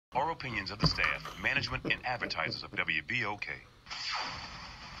or opinions of the staff, management, and advertisers of WBOK.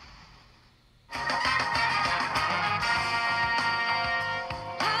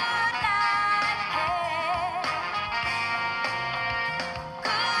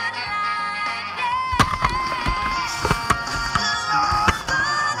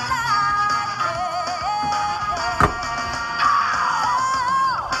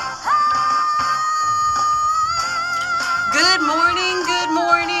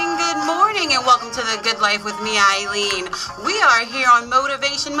 Welcome to The Good Life with me, Eileen. We are here on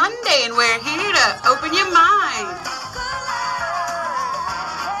Motivation Monday, and we're here to open your mind.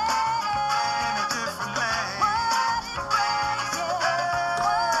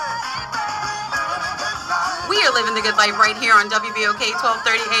 We are living the good life right here on WBOK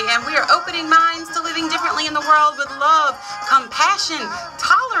 1230 AM. We are opening minds to living differently in the world with love, compassion,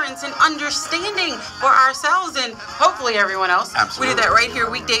 tolerance, and understanding for ourselves and hopefully everyone else. Absolutely. We do that right here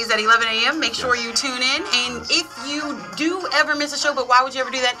weekdays at 11 a.m. Make sure you tune in. And if you do ever miss a show, but why would you ever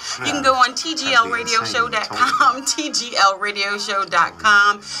do that? You can go on tglradioshow.com,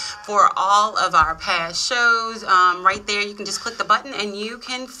 tglradioshow.com for all of our past shows. Right there, you can just click the button and you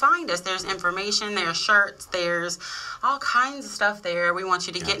can find us. There's information, there's shirts, there's all kinds of stuff there. We want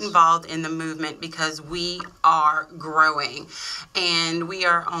you to get involved in the movement because we are growing. And we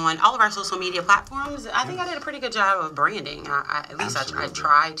are on all of our social media platforms. I think I did a pretty good job of branding. At least I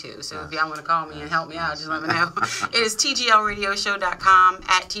try to. So if y'all want to call me and help me out, just let me know. It is tglradioshow.com,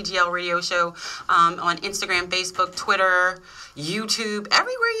 at tglradioshow, on Instagram, Facebook, Twitter, YouTube,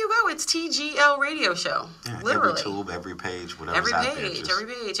 everywhere you go, it's TGL Radio Show. Yeah, literally. Every tube, every page, whatever's every out page, there.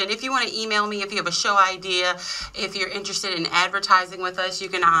 every page. And if you want to email me, if you have a show idea, if you're interested in advertising with us, you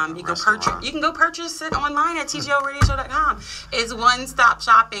can you go purchase it online at tglradioshow.com. It's one-stop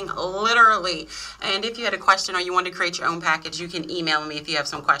shopping, literally. And if you had a question or you want to create your own package, you can email me if you have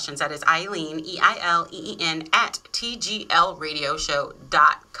some questions. That is Eileen, EILEEN, at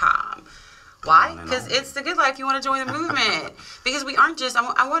tglradioshow.com. Why? Because it's the good life. You want to join the movement. Because we aren't just,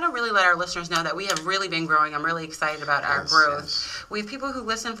 I want to really let our listeners know that we have really been growing. I'm really excited about our growth. Yes. We have people who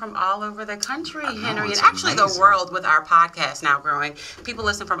listen from all over the country, Henry, and actually the world with our podcast now growing. People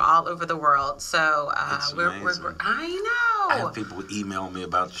listen from all over the world. So we're I know. I have people email me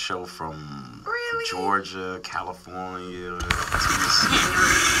about the show from Georgia, California, Tennessee,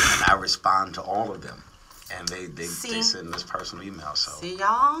 and I respond to all of them. And they send this personal email. So see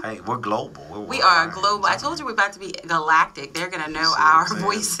y'all. Hey, we're global. We are global. I told you we're about to be galactic. They're gonna know our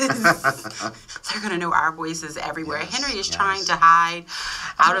voices. They're gonna know our voices everywhere. Yes, Henry is trying to hide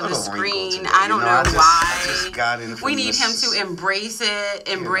out of the screen. I don't know why. I just got in we need him to embrace it,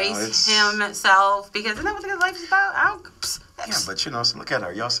 himself, because isn't that what the good life is about? Yeah, but so look at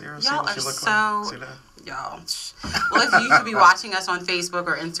her. Y'all see her? Y'all see what she are look so. Like? See that? Y'all. Well, if you should be watching us on Facebook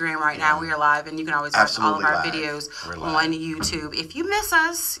or Instagram right now, we are live, and you can always watch all of our videos on YouTube. If you miss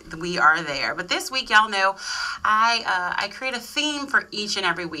us, we are there. But this week, y'all know, I create a theme for each and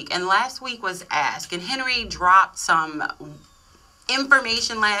every week. And last week was Ask, and Henry dropped some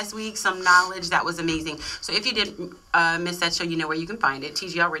information last week, some knowledge that was amazing. So if you did miss that show, you know where you can find it,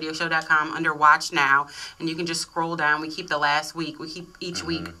 tglradioshow.com under Watch Now, and you can just scroll down. We keep the last week, we keep each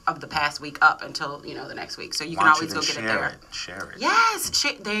week of the past week up until the next week, so you can always go get it there. Share it. Yes,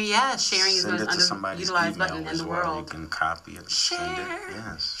 sharing is the most underutilized button in the world. You can copy it, send it.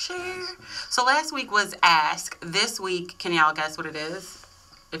 Yes. Share. So last week was Ask. This week, can y'all guess what it is?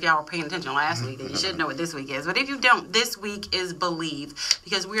 If y'all were paying attention last week, then you should know what this week is. But if you don't, this week is Believe,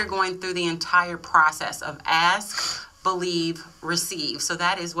 because we are going through the entire process of Ask, Believe, Receive. So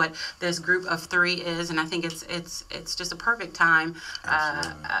that is what this group of 3 is, and I think it's just a perfect time.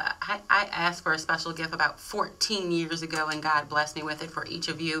 I asked for a special gift about 14 years ago, and God blessed me with it. For each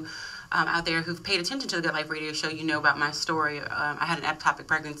of you out there who've paid attention to the Good Life Radio Show, you know about my story. I had an ectopic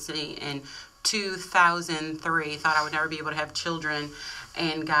pregnancy in 2003. Thought I would never be able to have children.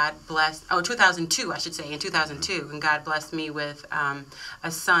 And God blessed, 2002, I should say, in 2002. And God blessed me with a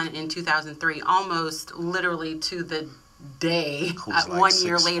son in 2003, almost literally to the day. Like 1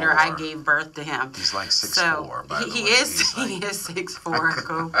 year later, I gave birth to him. He's like 6'4", by the way. He is 6'4",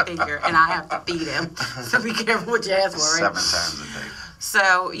 go figure. And I have to feed him. So be careful what you ask for, right? 7 times a day.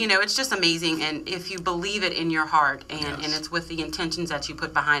 So, it's just amazing, and if you believe it in your heart, and it's with the intentions that you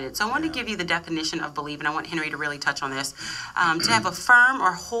put behind it. So I want to give you the definition of believe, and I want Henry to really touch on this. To have a firm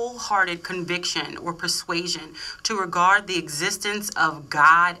or wholehearted conviction or persuasion to regard the existence of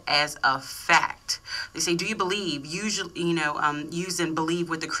God as a fact. act. They say, do you believe? Usually, use and believe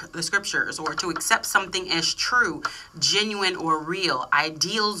with the scriptures, or to accept something as true, genuine, or real.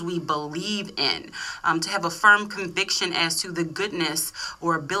 Ideals we believe in. To have a firm conviction as to the goodness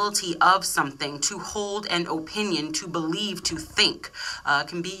or ability of something. To hold an opinion. To believe. To think.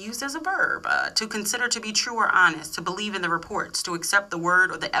 Can be used as a verb. To consider to be true or honest. To believe in the reports. To accept the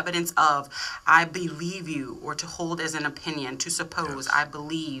word or the evidence of. I believe you. Or to hold as an opinion. To suppose. Yes. I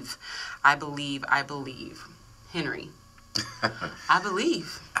believe. Henry. I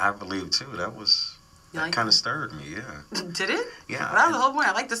believe. I believe too. That kind of stirred me, yeah. Did it? Yeah. Well, that was the whole point.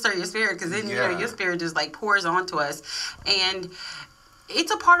 I like to stir your spirit, because then, your spirit just like pours onto us. And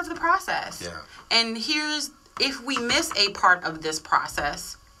it's a part of the process. Yeah. And if we miss a part of this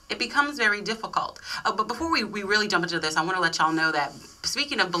process, it becomes very difficult. But before we really jump into this, I want to let y'all know that,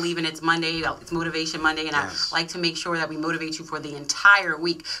 speaking of believing, it's Monday, it's Motivation Monday, and yes. I like to make sure that we motivate you for the entire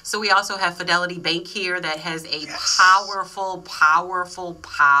week. So we also have Fidelity Bank here that has a yes. powerful,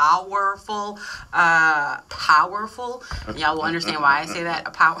 y'all will understand why I say that,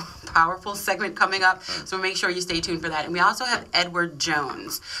 a powerful segment coming up. So make sure you stay tuned for that. And we also have Edward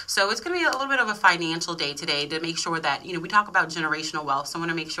Jones. So it's going to be a little bit of a financial day today to make sure that, we talk about generational wealth. So I want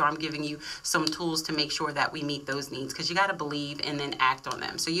to make sure I'm giving you some tools to make sure that we meet those needs, because you got to believe and then act on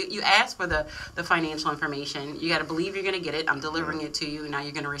them. So you ask for the financial information. You got to believe you're going to get it. I'm delivering it to you. Now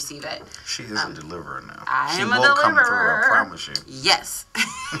you're going to receive it. She is a deliverer now. I am a deliverer. Come through, I promise you. Yes.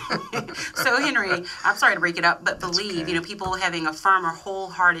 So Henry, I'm sorry to break it up, but believe, okay. People having a firm or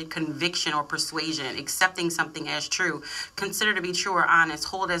wholehearted conviction or persuasion, accepting something as true, consider to be true or honest,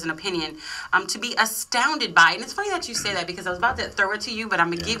 hold as an opinion, to be astounded by. And it's funny that you say that, because I was about to throw it to you, but I'm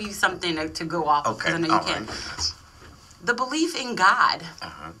going to give you something to go off of, because I know you can. Right. The belief in God.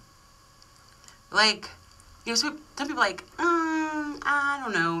 Uh-huh. Like, some people like, I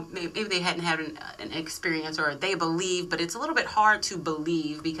don't know, maybe they hadn't had an experience, or they believe, but it's a little bit hard to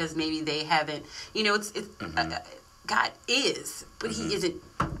believe because maybe they haven't, God is, but he isn't,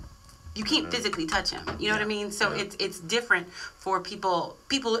 you can't physically touch him, you know what I mean? So it's different for people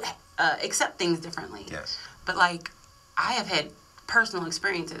accept things differently. Yes. But like, I have had personal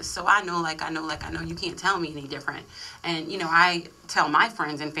experiences, so I know you can't tell me any different. And I tell my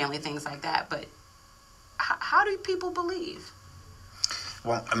friends and family things like that, but how do people believe?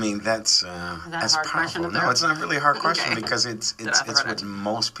 Well, I mean, that's powerful. No, it's not really a hard question, because it's what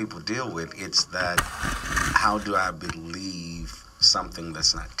most people deal with. It's that, how do I believe something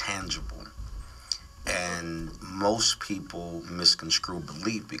that's not tangible? And most people misconstrue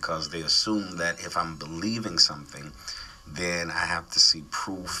belief, because they assume that if I'm believing something, then I have to see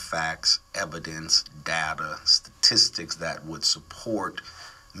proof, facts, evidence, data, statistics that would support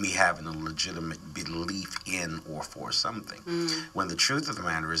me having a legitimate belief in or for something. When the truth of the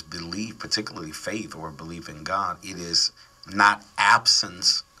matter is, belief, particularly faith or belief in God, it is not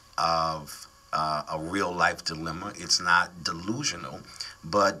absence of a real life dilemma. It's not delusional,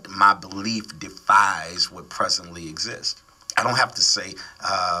 but my belief defies what presently exists. I don't have to say,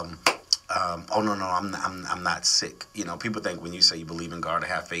 oh no, I'm not sick. People think when you say you believe in God or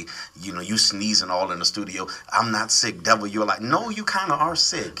have faith, you sneezing all in the studio. I'm not sick, devil. You're like, no, you kind of are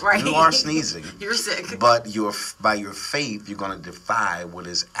sick. Right. You are sneezing. You're sick. But by your faith, you're going to defy what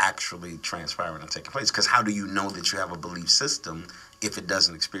is actually transpiring and taking place. Because how do you know that you have a belief system if it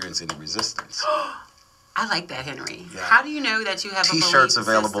doesn't experience any resistance? I like that, Henry. Yeah. How do you know that you have a belief system? T-shirts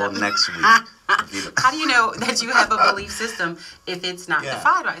available next week. How do you know that you have a belief system if it's not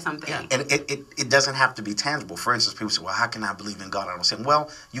defined by something? Yeah, and it doesn't have to be tangible. For instance, people say, well, how can I believe in God? I don't say,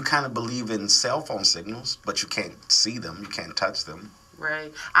 well, you kind of believe in cell phone signals, but you can't see them. You can't touch them.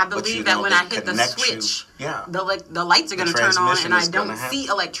 Right. I believe that when I hit the switch, the lights are going to turn on, and I don't see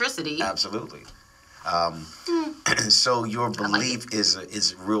electricity. Absolutely. So your belief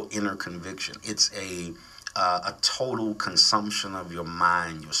is real inner conviction. It's a total consumption of your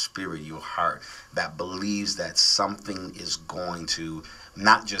mind, your spirit, your heart, that believes that something is going to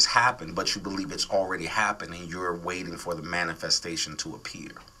not just happen, but you believe it's already happened and you're waiting for the manifestation to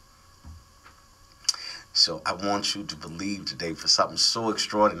appear. So I want you to believe today for something so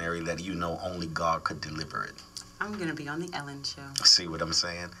extraordinary that only God could deliver it. I'm going to be on the Ellen show. See what I'm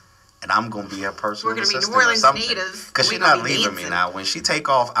saying? And I'm going to be her personal assistant. We're going to be New Orleans natives. Because she's not leaving me now. When she take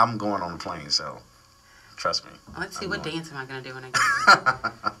off, I'm going on the plane, so trust me. Let's see, what dance am I going to do when I get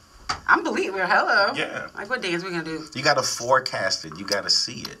there? I'm believing. Hello. Yeah. Like, what dance we going to do? You got to forecast it. You got to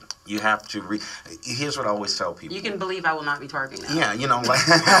see it. You have to Here's what I always tell people. You can believe I will not be twerking now. Yeah, like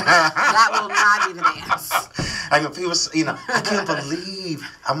that will not be the dance. Like, if people, I can't believe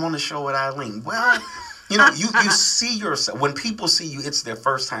I'm on the show with Eileen. Well, You know, you see yourself. When people see you, it's their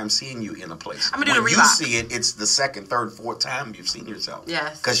first time seeing you in a place. I'm gonna do when a you Reebok. see it, it's the second, third, fourth time you've seen yourself.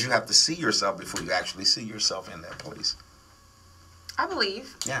 Yes. Because you have to see yourself before you actually see yourself in that place. I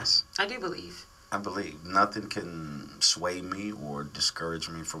believe. Yes. I do believe. I believe. Nothing can sway me or discourage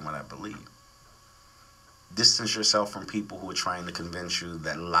me from what I believe. Distance yourself from people who are trying to convince you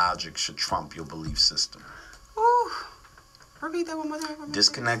that logic should trump your belief system. Ooh. Repeat that one more time.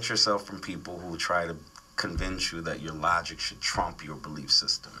 Disconnect yourself from people who try to convince you that your logic should trump your belief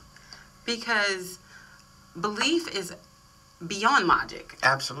system. Because belief is beyond logic.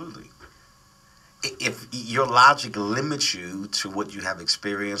 Absolutely. If your logic limits you to what you have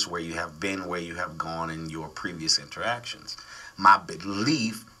experienced, where you have been, where you have gone in your previous interactions, my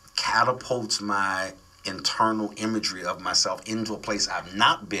belief catapults my internal imagery of myself into a place I've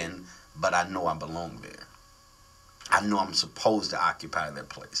not been, but I know I belong there. I know I'm supposed to occupy that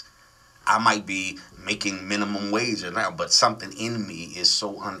place. I might be making minimum wage now, but something in me is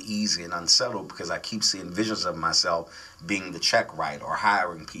so uneasy and unsettled because I keep seeing visions of myself being the check writer or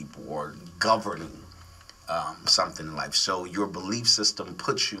hiring people or governing something in life. So your belief system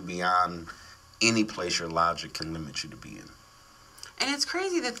puts you beyond any place your logic can limit you to be in. And it's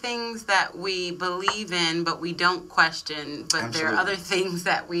crazy the things that we believe in but we don't question, but Absolutely. There are other things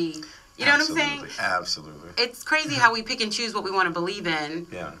that we... You know Absolutely. what I'm saying? Absolutely. It's crazy how we pick and choose what we want to believe in.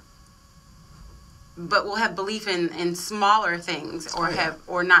 Yeah. But we'll have belief in smaller things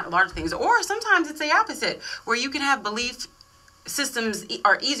or not large things. Or sometimes it's the opposite, where you can have belief systems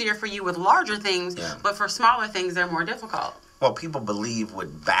are easier for you with larger things, but for smaller things they're more difficult. Well, people believe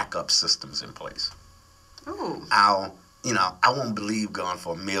with backup systems in place. Ooh. I won't believe going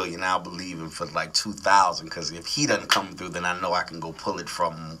for $1 million. I'll believe him for like 2,000 because if he doesn't come through, then I know I can go pull it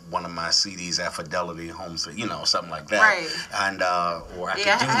from one of my CDs at Fidelity Home, something like that. Right. And or I can do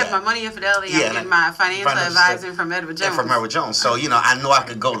that. I have my money at Fidelity. I'm getting my financial advising from Edward Jones. Yeah, from Edward Jones. So I know I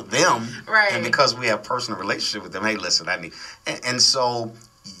could go to them. Right. And because we have personal relationship with them, hey, listen, I need. And so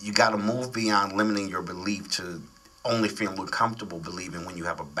you got to move beyond limiting your belief to only feeling comfortable believing when you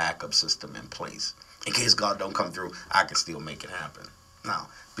have a backup system in place. In case God don't come through, I can still make it happen. Now,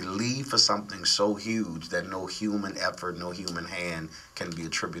 believe for something so huge that no human effort, no human hand can be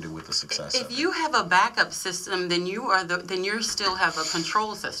attributed with the success of it. If you have a backup system, then you still have a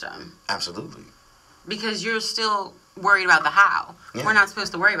control system. Absolutely. Because you're still worried about the how. Yeah. We're not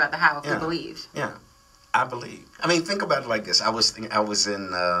supposed to worry about the how if we believe. Yeah, I believe. I mean, think about it like this. I was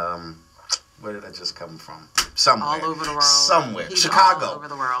in where did I just come from? Somewhere. All over the world. Somewhere. He's Chicago. All over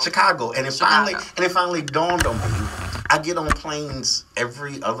the world. Chicago. And it finally dawned on me. I get on planes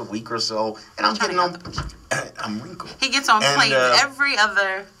every other week or so, and I'm getting on. I'm wrinkled. He gets on planes every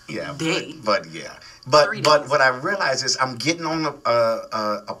other day. But what I realize is I'm getting on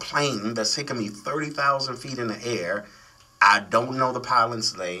a plane that's taking me 30,000 feet in the air. I don't know the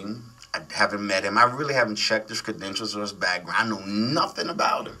pilot's name. I haven't met him. I really haven't checked his credentials or his background. I know nothing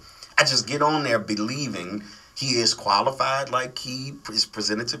about him. I just get on there believing he is qualified like he is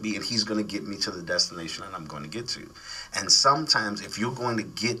presented to be, and he's going to get me to the destination that I'm going to get to. And sometimes if you're going to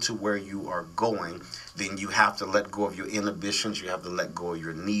get to where you are going, then you have to let go of your inhibitions. You have to let go of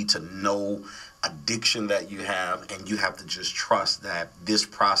your need to know addiction that you have, and you have to just trust that this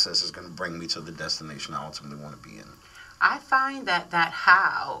process is going to bring me to the destination I ultimately want to be in. I find that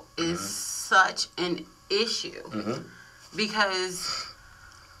how is such an issue because...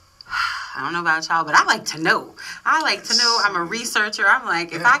 I don't know about y'all, but I like to know. I'm a researcher. I'm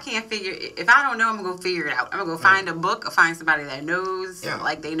like, if I don't know, I'm going to go figure it out. I'm going to go find a book or find somebody that knows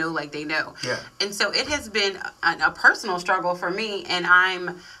like they know. Yeah. And so it has been a personal struggle for me, and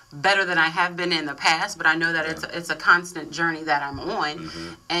I'm better than I have been in the past, but I know that it's a constant journey that I'm on.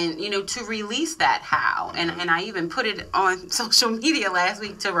 And, to release that how. And I even put it on social media last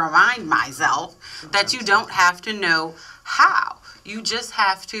week to remind myself that you don't have to know how. You just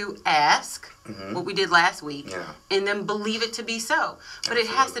have to ask what we did last week and then believe it to be so. But it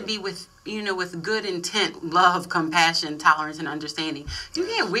has to be with good intent, love, compassion, tolerance, and understanding. You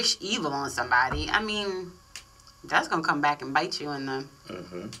can't wish evil on somebody. I mean, that's going to come back and bite you in the...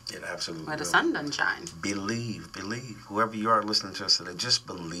 It absolutely where the sun doesn't shine. Believe. Whoever you are listening to us today, just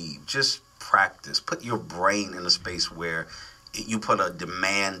believe. Just practice. Put your brain in a space where you put a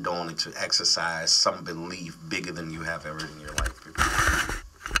demand on it to exercise some belief bigger than you have ever in your life.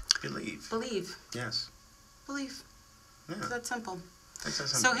 Believe. Yes. Believe. Yeah. It's that simple.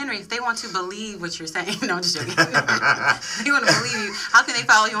 So, Henry, if they want to believe what you're saying, no, I'm just joking. If they want to believe you, how can they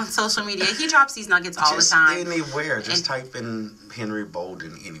follow you on social media? He drops these nuggets all the time. Just anywhere. Just type in Henry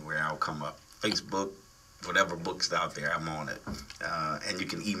Bolden anywhere. I'll come up. Facebook, whatever book's out there, I'm on it. And you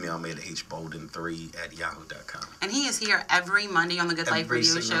can email me at hbolden3@yahoo.com. And he is here every Monday on the Good Life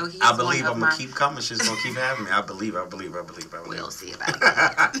Radio Show. I believe I'm going to keep coming. She's going to keep having me. I believe. We'll see about it.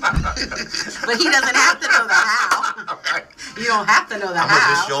 But he doesn't have to know the how. Right. You don't have to know the how. I'm going to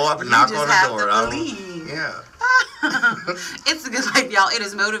just show up and knock on the door. You just have to believe. Yeah. It's a Good Life, y'all. It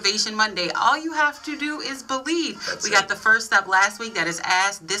is Motivation Monday. All you have to do is believe. We got the first step last week, that is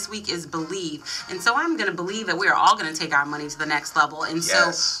ask. This week is believe. And so I'm going to believe that we are all going to take our money to the next level. And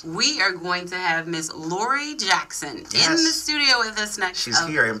so we are going to have Miss Lori Jackson in the studio with us next. She's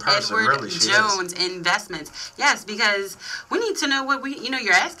here in person. Edward really, Jones Investments. Yes, because we need to know what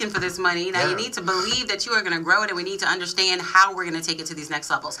you're asking for this money. Now you need to believe that you are going to grow it, and we need to understand how we're going to take it to these next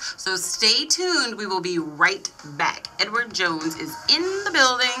levels. So stay tuned. We will be right back. Edward Jones is in the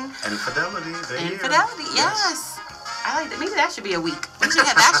building. And Fidelity. Fidelity, yes. I like that. Maybe that should be a week.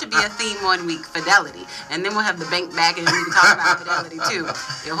 That should be a theme 1 week, Fidelity. And then we'll have the bank back and we can talk about Fidelity too. A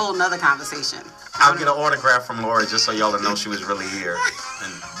whole nother conversation. I'll get an autograph from Lori just so y'all know she was really here.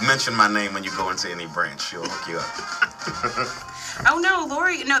 And mention my name when you go into any branch. She'll hook you up. Oh no,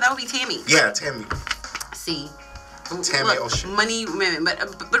 Lori. No, that would be Tammy. Yeah, Tammy. See. Tammy Ocean. Money, women.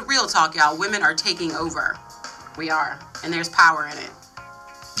 But real talk, y'all. Women are taking over. We are. And there's power in it.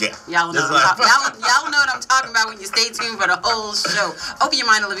 Yeah. Y'all know what I'm talking about when you stay tuned for the whole show. Open your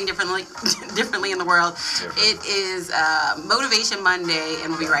mind to living differently in the world. It is Motivation Monday,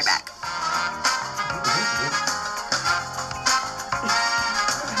 and we'll be right back.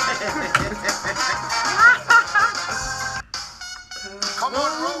 Come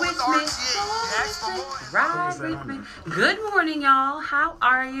on, roll with RTA. Ride with me. Good morning, y'all. How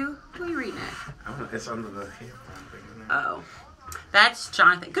are you? Who are you reading at? It's under the headphone thing. Oh. That's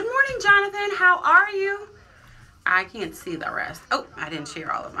Jonathan. Good morning, Jonathan. How are you? I can't see the rest. Oh, I didn't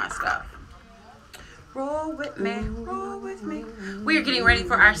share all of my stuff. Roll with me. Roll with me. We are getting ready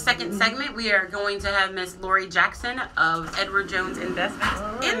for our second segment. We are going to have Miss Lori Jackson of Edward Jones Investments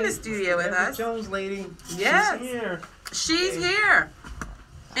in the studio with us. Jones lady. Yes. She's here. She's here.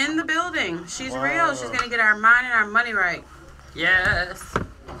 In the building. She's real. She's going to get our mind and our money right. Yes.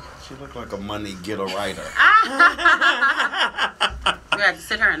 She looked like a money getter-writer. We had to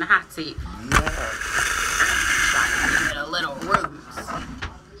sit her in the hot seat. Yeah. In a little rooms.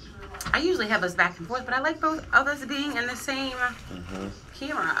 I usually have us back and forth, but I like both of us being in the same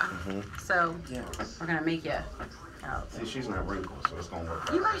camera. So we're gonna make you. See, she's not wrinkled, so it's gonna work.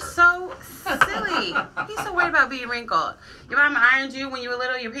 You are so silly. He's so worried about being wrinkled. Your mama ironed you when you were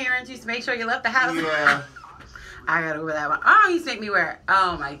little. Your parents used to make sure you left the house. Yeah. I got over that one. Oh, he used to make me wear.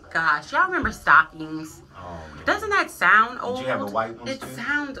 Oh my gosh, y'all remember stockings? Oh, yeah. Doesn't that sound old? Did you have the white ones It too?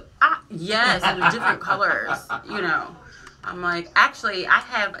 sounds yes, and they're different colors. You know, I'm like, actually, I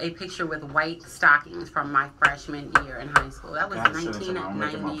have a picture with white stockings from my freshman year in high school. That was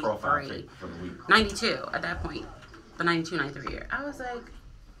 1993, 92 at that point, the 92, 93 year. I was like,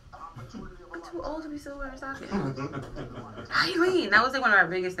 I'm too old to be still wearing stockings. How you mean? That was like one of our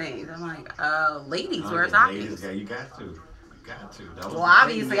biggest things. I'm like, ladies wear stockings. Ladies, yeah, you got to. Well,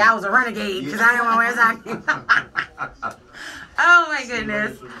 obviously, I was a renegade because I didn't want to wear stockings. Oh, my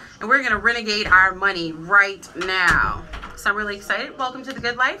goodness. And we're going to renegade our money right now. So I'm really excited. Welcome to The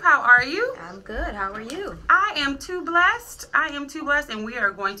Good Life. How are you? I'm good. How are you? I am too blessed. And we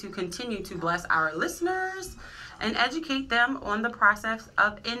are going to continue to bless our listeners and educate them on the process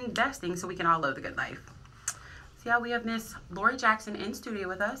of investing so we can all live the good life. See how we have Miss Lori Jackson in studio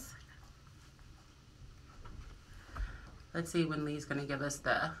with us. Let's see when Lee's going to give us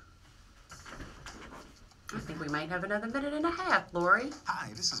the... I think we might have another minute and a half, Lori. Hi,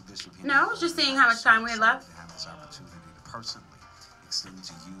 this is Bishop Henry. No, I was just seeing how much time we had left. To have this opportunity to personally extend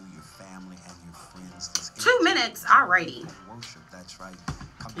to you, your family, and your friends this 2 minutes, alrighty. worship. That's right.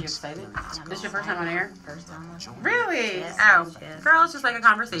 You excited? This is your first time on air? First time on air. Really? Yes, Oh, yes. girl, it's just like a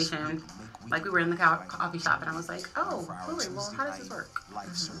conversation. Like we were in the coffee shop, and I was like, "Oh, Lori, well, how does this work?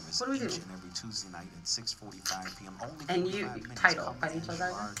 Life service What do we do?" each and every Tuesday night at 6:45 p.m. Only And you 45 minutes. title Come financial in, you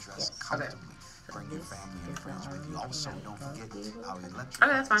advisor? are dressed Yes. comfortably. Bring your family and friends with you. Also, don't forget our electric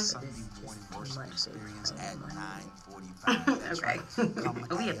that's fine. Sunday morning worship experience at 9:45. That's Okay. right.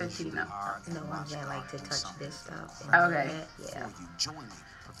 Come We have as 15 you now. are The and ones that watch like to God touch do this something stuff. Okay. Yeah. for you. Join me.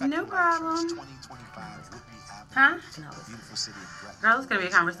 No problem. 2025 Whitney Avenue, Huh? beautiful city of Gretna. Girl, it's gonna be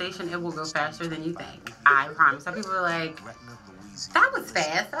a conversation. It will go faster than you think. I promise. Some people are like, Gretna, Louisiana. "That was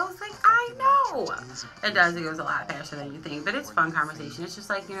fast." I was like, "I know." It does. It goes a lot faster than you think, but it's fun conversation. It's just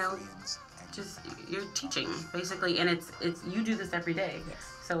like, you know, just you're teaching basically, and it's you do this every day. Yes.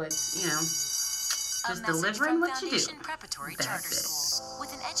 So it's, you know, Just delivering what you do. Preparatory That's Charter it. School.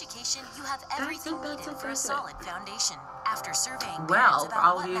 With an education, you have That's everything it, that's needed it, for a that's it. solid foundation. After surveying Well, parents for about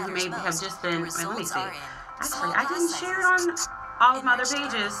all of what you who matters maybe have most, just the been, wait, let me results see. are in. Actually, Small I didn't class share it sizes, on all of my other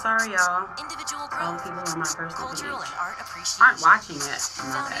enriched pages. learning, Sorry, y'all. individual All the growth, people on my personal cultural page and art appreciation. aren't watching it.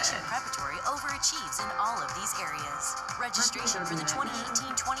 My Foundation bad. Preparatory overachieves in all of these areas. Registration for the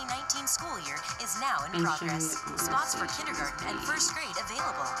 2018-2019 school year is now in And progress. sharing it on Spots for this kindergarten and page. first grade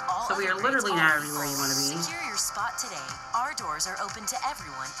available. All So we other are grades literally are not equal. everywhere you want to be. Secure your spot today. Our doors are open to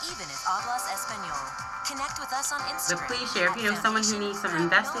everyone, even if hablas español. Connect with us on But Instagram. please share if you know someone who needs some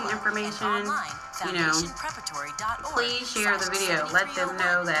investing information. You know, please share the video. Let them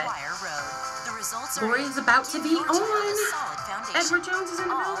know that Lori is about to be on. Edward Jones is in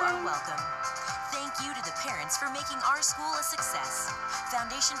the All are building. welcome. Thank you to the parents for making our school a success.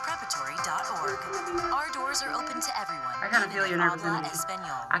 FoundationPreparatory.org. Our doors are open to everyone. I kind of feel your nervous habla energy.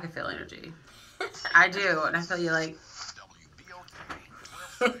 español. I can feel energy. I do, and I feel you like, WBOK,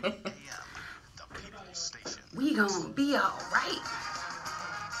 12:30 a.m. The People's Station. we gonna be alright.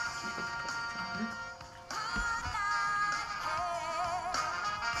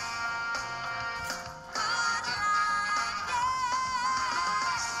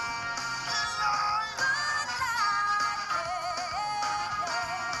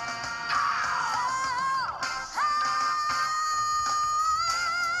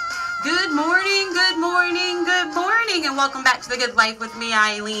 Good morning, good morning, good morning, and welcome back to The Good Life with me,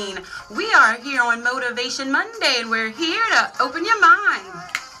 Eileen. We are here on Motivation Monday, and we're here to open your mind.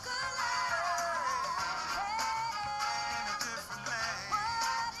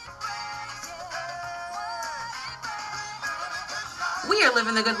 We are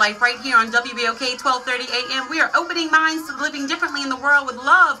living the good life right here on WBOK 1230 AM. We are opening minds to living differently in the world with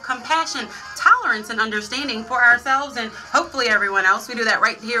love, compassion, tolerance, and understanding for ourselves and hopefully everyone else. We do that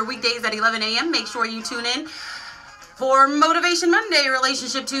right here weekdays at 11 a.m. Make sure you tune in for Motivation Monday,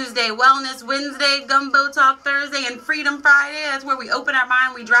 Relationship Tuesday, Wellness Wednesday, Gumbo Talk Thursday, and Freedom Friday. That's where we open our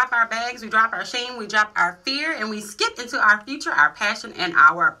mind, we drop our bags, we drop our shame, we drop our fear, and we skip into our future, our passion, and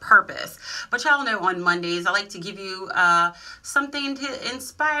our purpose. But y'all know on Mondays, I like to give you something to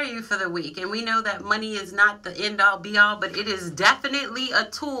inspire you for the week. And we know that money is not the end-all, be-all, but it is definitely a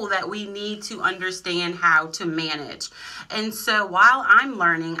tool that we need to understand how to manage. And so while I'm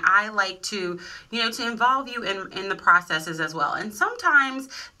learning, I like to, to involve you in the processes as well. And sometimes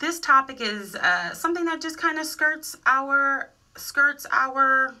this topic is something that just kind of skirts our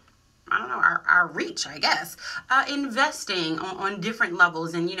our reach, I guess. Investing on different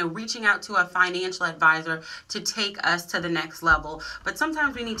levels and, reaching out to a financial advisor to take us to the next level. But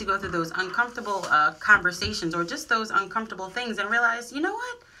sometimes we need to go through those uncomfortable conversations or just those uncomfortable things and realize, you know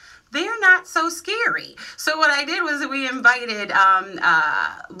what? They're not so scary. So what I did was we invited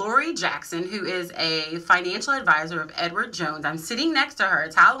Lori Jackson, who is a financial advisor of Edward Jones. I'm sitting next to her.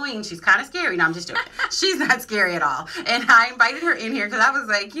 It's Halloween. She's kind of scary. No, I'm just joking. She's not scary at all. And I invited her in here because I was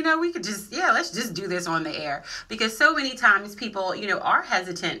like, we could just, let's just do this on the air. Because so many times people, are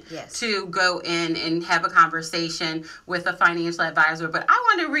hesitant to go in and have a conversation with a financial advisor. But I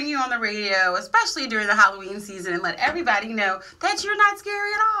wanted to bring you on the radio, especially during the Halloween season, and let everybody know that you're not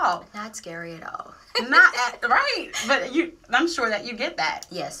scary at all. Not scary at all. Right, but I'm sure that you get that.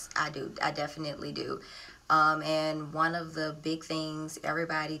 Yes, I do. I definitely do. And one of the big things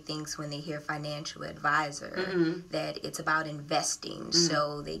everybody thinks when they hear financial advisor, that it's about investing.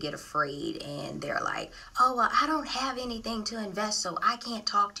 So they get afraid and they're like, oh, well, I don't have anything to invest, so I can't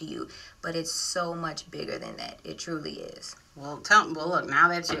talk to you. But it's so much bigger than that. It truly is. Well, look, now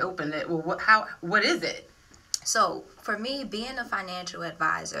that you opened it, well, what is it? So for me, being a financial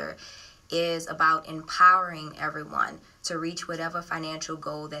advisor is about empowering everyone to reach whatever financial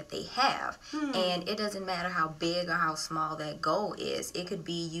goal that they have. And it doesn't matter how big or how small that goal is. It could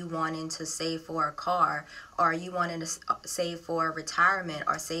be you wanting to save for a car, or you wanting to save for a retirement,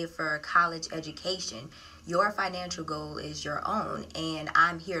 or save for a college education. Your financial goal is your own, and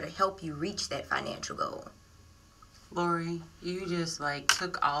I'm here to help you reach that financial goal. Lori, you just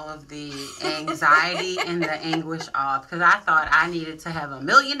took all of the anxiety and the anguish off, because I thought I needed to have $1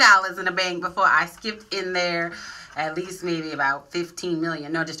 million in the bank before I skipped in there, at least maybe about 15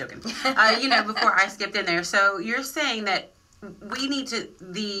 million. No, just joking. Before I skipped in there. So you're saying that we need to,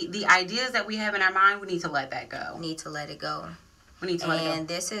 the ideas that we have in our mind, we need to let that go. Need to let it go. We need to let it go. And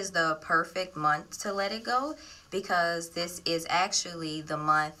this is the perfect month to let it go, because this is actually the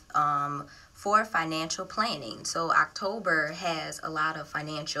month for financial planning. So October has a lot of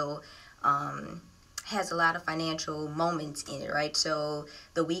financial has a lot of financial moments in it, right? So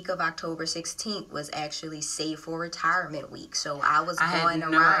the week of October 16th was actually Save for Retirement Week. So I was going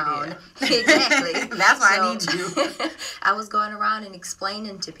around. Exactly. That's why I need you. I was going around and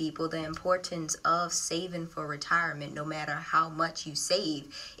explaining to people the importance of saving for retirement. No matter how much you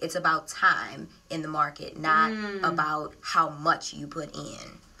save, it's about time in the market, not about how much you put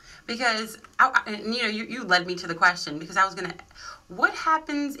in. Because, you led me to the question, because I was going to, what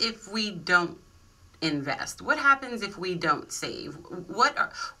happens if we don't invest? What happens if we don't save?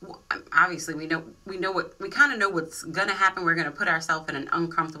 Obviously we kind of know what's going to happen. We're going to put ourselves in an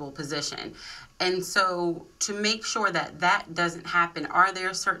uncomfortable position. And so to make sure that that doesn't happen, are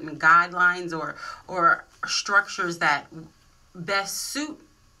there certain guidelines or structures that best suit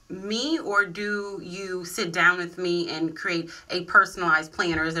me, or do you sit down with me and create a personalized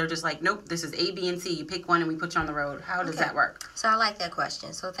plan, or is there just like, nope, this is A, B, and C, you pick one and we put you on the road? How does that work? So I like that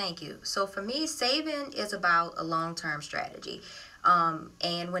question, so thank you. So for me, saving is about a long-term strategy.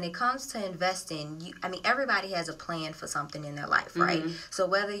 And when it comes to investing, everybody has a plan for something in their life, right? So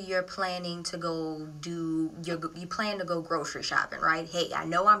whether you're planning to you plan to go grocery shopping, right? Hey, I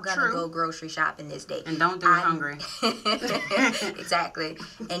know I'm going to go grocery shopping this day. And don't do it hungry. Exactly.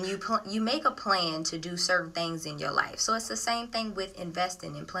 And you make a plan to do certain things in your life. So it's the same thing with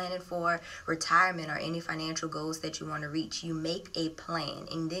investing and planning for retirement or any financial goals that you want to reach. You make a plan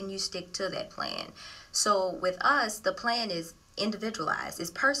and then you stick to that plan. So with us, the plan is individualized, it's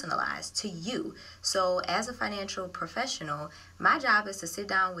personalized to you. So as a financial professional, my job is to sit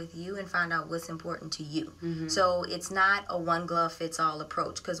down with you and find out what's important to you. So it's not a one glove fits all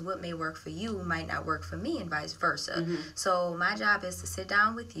approach, because what may work for you might not work for me and vice versa. So my job is to sit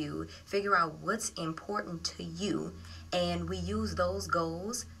down with you, figure out what's important to you, and we use those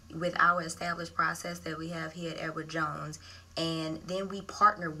goals with our established process that we have here at Edward Jones, and then we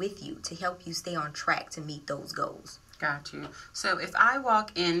partner with you to help you stay on track to meet those goals. Got you. So if I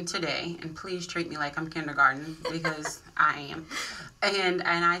walk in today, and please treat me like I'm kindergarten, because I am, and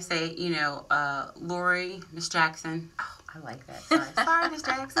I say, Lori, Miss Jackson. Oh, I like that. Sorry, Miss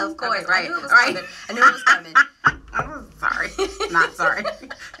Jackson. Of course. Okay, right. I knew it was coming. I knew it was coming. I'm sorry. Not sorry.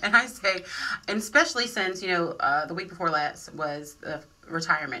 And I say, and especially since, the week before last was the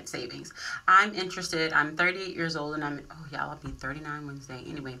retirement savings. I'm interested. I'm 38 years old, and I'll be 39 Wednesday.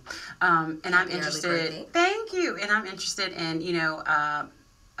 Anyway, and I'm interested. Thank you. And I'm interested in,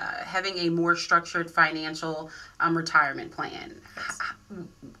 having a more structured financial retirement plan. Yes.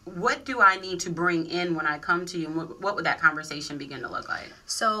 What do I need to bring in when I come to you? And what would that conversation begin to look like?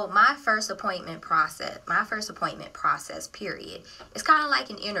 So my first appointment process period, it's kind of like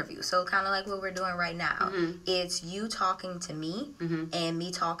an interview. So kind of like what we're doing right now. It's you talking to me and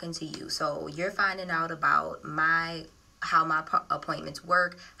me talking to you. So you're finding out about how my appointments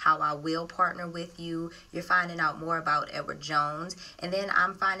work, how I will partner with you. You're finding out more about Edward Jones, and then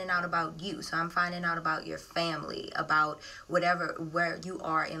I'm finding out about you. So I'm finding out about your family, about where you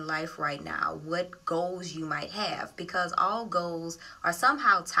are in life right now, what goals you might have, because all goals are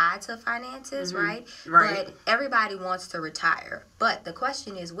somehow tied to finances, right? But everybody wants to retire. But the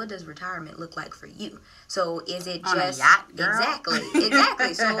question is, what does retirement look like for you? So is it on just a yacht, girl?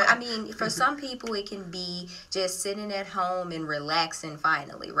 Exactly. So for some people it can be just sitting at home and relaxing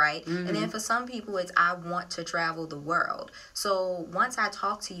finally, right? And then for some people it's I want to travel the world. So once I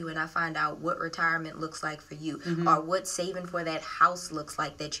talk to you and I find out what retirement looks like for you, or what saving for that house looks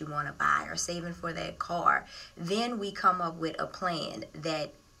like that you want to buy, or saving for that car, then we come up with a plan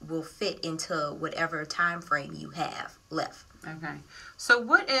that will fit into whatever time frame you have left. Okay. So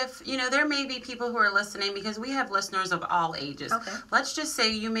what if, there may be people who are listening, because we have listeners of all ages. Okay. Let's just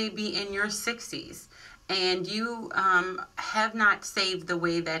say you may be in your 60s and you have not saved the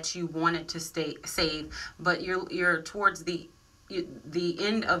way that you wanted to save, but you're towards the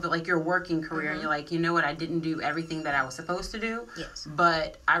end of like your working career, and you're like, I didn't do everything that I was supposed to do. Yes.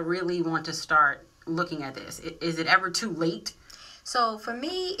 But I really want to start looking at this. Is it ever too late? So for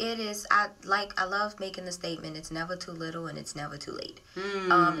me, it is, I love making the statement, it's never too little and it's never too late.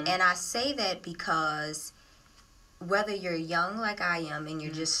 And I say that because whether you're young like I am and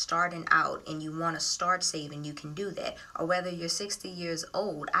you're just starting out and you want to start saving, you can do that. Or whether you're 60 years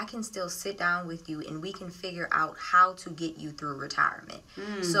old, I can still sit down with you and we can figure out how to get you through retirement.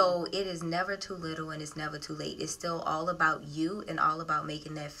 So it is never too little and it's never too late. It's still all about you and all about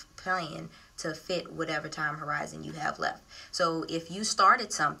making that plan to fit whatever time horizon you have left. So if you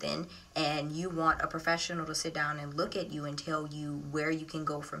started something and you want a professional to sit down and look at you and tell you where you can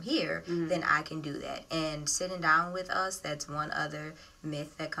go from here, then I can do that. And sitting down with us, that's one other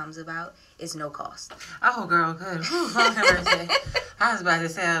myth that comes about, is no cost. Oh, girl, good. I was about to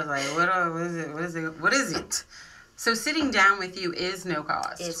say, I was like, what is it? So sitting down with you is no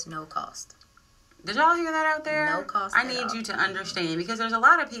cost. It's no cost. Did y'all hear that out there? No cost. I need you to understand, because there's a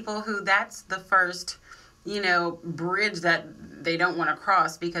lot of people who that's the first, bridge that they don't want to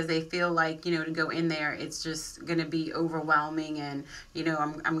cross, because they feel like, to go in there, it's just going to be overwhelming, and,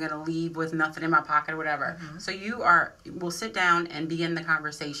 I'm going to leave with nothing in my pocket or whatever. So we'll sit down and begin the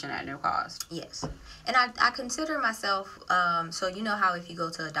conversation at no cost. Yes. And I consider myself, so you know how if you go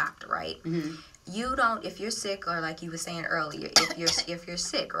to a doctor, right? You don't, if you're sick, or like you were saying earlier, if you're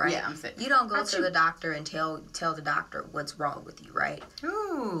sick, right? Yeah, I'm sick. You don't go to the doctor and tell the doctor what's wrong with you, right?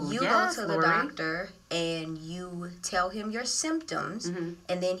 Ooh, you go to the doctor and you tell him your symptoms, and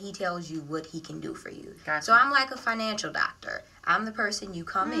then he tells you what he can do for you. Gotcha. So I'm like a financial doctor. I'm the person you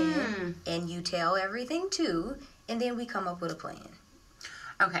come in and you tell everything to, and then we come up with a plan.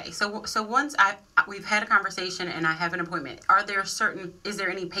 Okay, so once we've had a conversation and I have an appointment, is there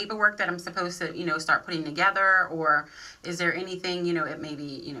any paperwork that I'm supposed to, start putting together, or is there anything, it may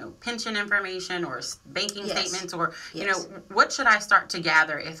be, pension information or banking statements, or, what should I start to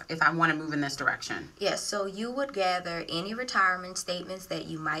gather if I want to move in this direction? Yes, so you would gather any retirement statements that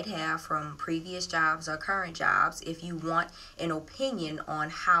you might have from previous jobs or current jobs. If you want an opinion on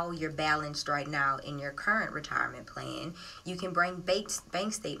how you're balanced right now in your current retirement plan, you can bring bank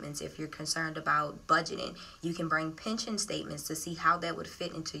statements if you're concerned about budgeting. You can bring pension statements to see how that would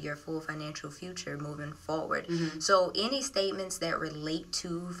fit into your full financial future moving forward. So any statements that relate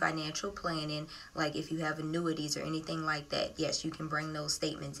to financial planning, like if you have annuities or anything like that, yes, you can bring those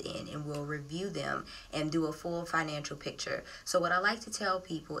statements in and we'll review them and do a full financial picture. So what I like to tell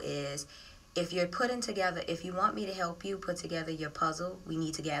people is, if you're putting together, if you want me to help you put together your puzzle, we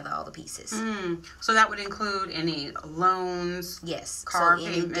need to gather all the pieces. So that would include any loans, yes, car so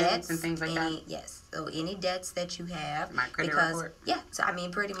payments, debts, and things like that? Yes, so any debts that you have. My credit report? Yeah, so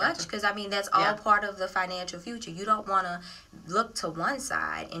pretty much, because that's all part of the financial future. You don't want to look to one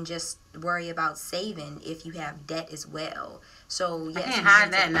side and just worry about saving if you have debt as well. So yes, I can't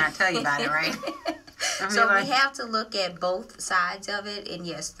hide that and not tell you about it, right? We have to look at both sides of it, and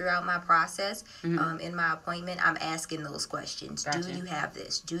yes, throughout my process, in my appointment, I'm asking those questions. Gotcha. Do you have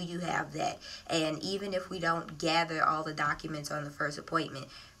this? Do you have that? And even if we don't gather all the documents on the first appointment,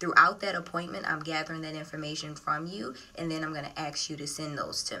 throughout that appointment, I'm gathering that information from you, and then I'm going to ask you to send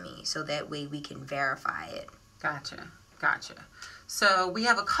those to me, so that way we can verify it. Gotcha. So we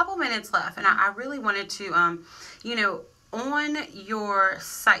have a couple minutes left, and I really wanted to, on your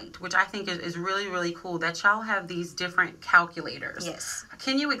site, which I think is really, really cool, that y'all have these different calculators. Yes.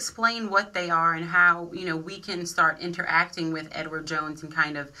 Can you explain what they are and how, we can start interacting with Edward Jones and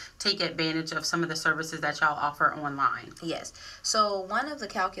kind of take advantage of some of the services that y'all offer online? Yes. So one of the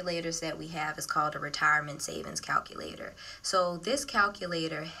calculators that we have is called a retirement savings calculator. So this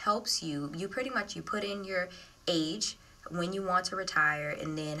calculator helps you put in your age, when you want to retire,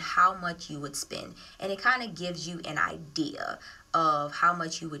 and then how much you would spend, and it kind of gives you an idea of how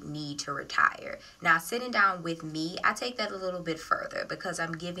much you would need to retire. Now, sitting down with me, I take that a little bit further, because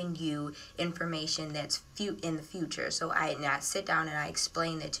I'm giving you information that's in the future. So I sit down and I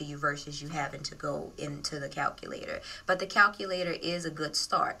explain that to you versus you having to go into the calculator. But the calculator is a good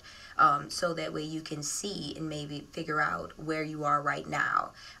start, so that way you can see and maybe figure out where you are right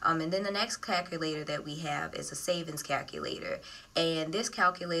now. And then the next calculator that we have is a savings calculator. And this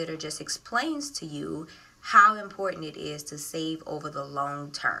calculator just explains to you how important it is to save over the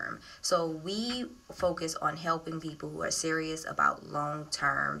long term. So we focus on helping people who are serious about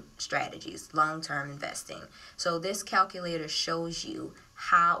long-term strategies, long-term investing. So this calculator shows you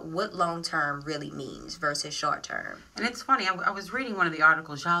what long-term really means versus short-term. And it's funny, I was reading one of the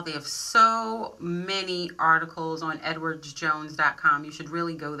articles, y'all, they have so many articles on edwardsjones.com. You should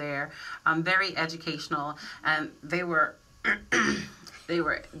really go there. Very educational. And they were they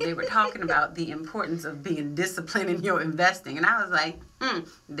were talking about the importance of being disciplined in your investing, and I was like,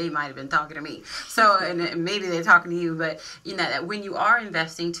 they might have been talking to me. So, and maybe they're talking to you, but that when you are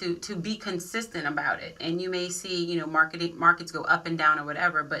investing, to be consistent about it. And you may see markets go up and down or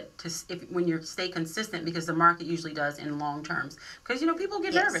whatever, but when you stay consistent, because the market usually does in long terms, because people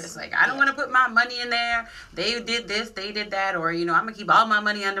get nervous, like, I don't want to put my money in there, they did this, they did that, or I'm gonna keep all my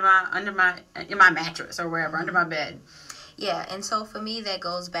money in my mattress or wherever, under my bed. Yeah, and so for me, that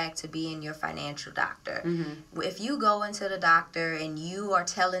goes back to being your financial doctor. If you go into the doctor and you are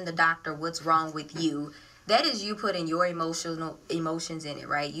telling the doctor what's wrong with you, that is you putting your emotions in it,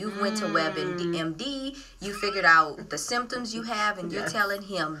 right? You went to WebMD, you figured out the symptoms you have, and you're telling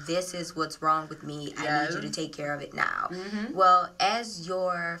him, this is what's wrong with me. I need you to take care of it now. Well, as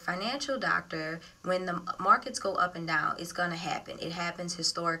your financial doctor, when the markets go up and down, it's going to happen. It happens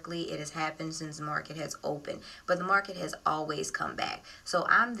historically. It has happened since the market has opened. But the market has always come back. So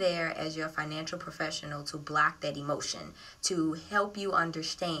I'm there as your financial professional to block that emotion, to help you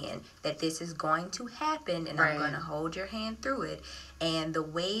understand that this is going to happen, and I'm going to hold your hand through it. And the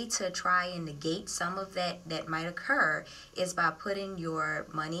way to try and negate some of that might occur is by putting your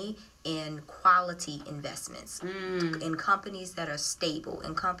money in quality investments, in companies that are stable,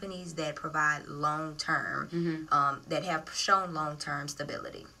 in companies that provide long-term, that have shown long-term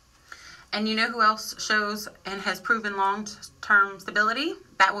stability. And you know who else shows and has proven long-term stability?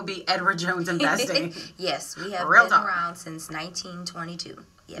 That would be Edward Jones Investing. Yes, we have been around since 1922.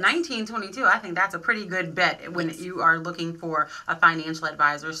 Yes. 1922, I think that's a pretty good bet when you are looking for a financial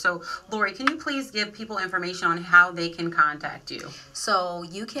advisor. So, Lori, can you please give people information on how they can contact you? So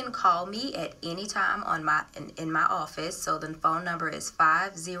you can call me at any time on in my office. So the phone number is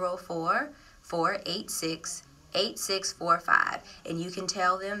 504-486-8645. And you can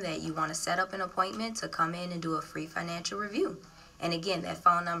tell them that you want to set up an appointment to come in and do a free financial review. And again, that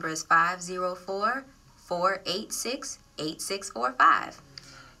phone number is 504-486-8645.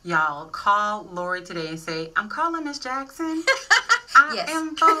 Y'all, call Lori today and say, I'm calling Miss Jackson. I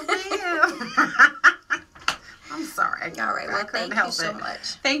am for real. I'm sorry. All right. Well, thank you so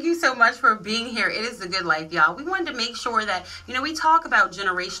much. Thank you so much for being here. It is a good life, y'all. We wanted to make sure that, we talk about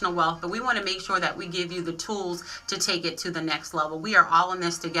generational wealth, but we want to make sure that we give you the tools to take it to the next level. We are all in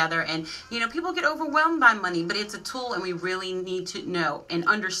this together. And, people get overwhelmed by money, but it's a tool, and we really need to know and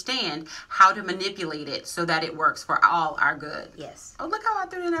understand how to manipulate it so that it works for all our good. Yes. Oh, look how I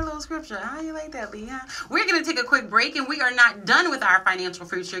threw in that little scripture. How you like that, Leah? We're going to take a quick break, and we are not done with our financial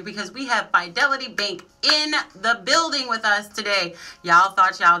future because we have Fidelity Bank in the building with us today. Y'all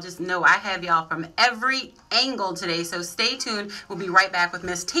thought y'all just know I have y'all from every angle today, so stay tuned. We'll be right back with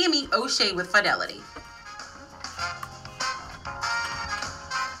Miss Tammy O'Shea with Fidelity.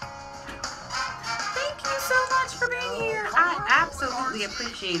 Thank you so much for being here. I absolutely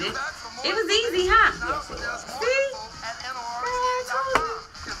appreciate it. It was easy, huh? See?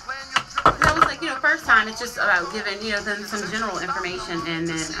 That was like, first time it's just about giving, them some general information, and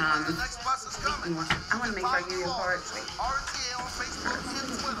then I want to make sure I give you a card.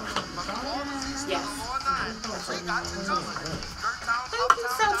 Yes. Thank you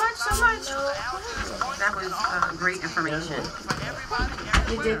so much. That was great information.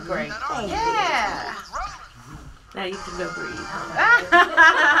 You did great. Yeah. Now you can go breathe. All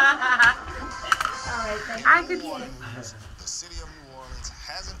right, thank you. I could. The city of New Orleans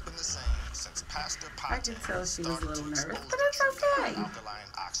hasn't been the same since Pastor I could tell she was a little nervous, but it's okay. I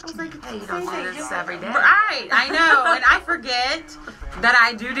was like, Hey, you don't say this every day. Right, I know, and I forget that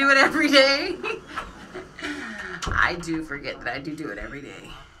I do it every day. I do forget that I do it every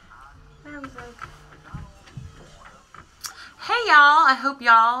day. I was like, hey y'all, I hope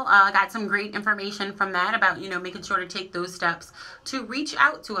y'all got some great information from that about, making sure to take those steps to reach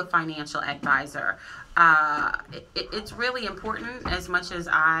out to a financial advisor. It's really important, as much as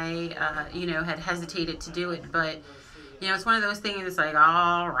I, had hesitated to do it, but it's one of those things. It's like,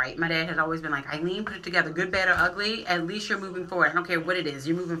 all right, my dad had always been like, Eileen, put it together, good, bad, or ugly. At least you're moving forward. I don't care what it is,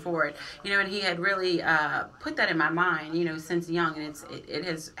 you're moving forward. And he had really put that in my mind, since young, and it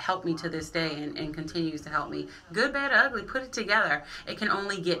has helped me to this day, and continues to help me. Good, bad, or ugly, put it together. It can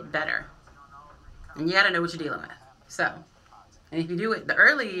only get better, and you got to know what you're dealing with. So. And if you do it, the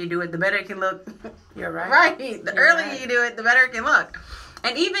earlier you do it, the better it can look. You're right. Right. The earlier you do it, the better it can look.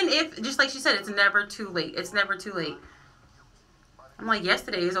 And even if, just like she said, it's never too late. It's never too late. I'm like,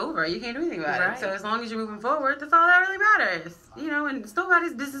 yesterday is over. You can't do anything about it. So as long as you're moving forward, that's all that really matters. And it's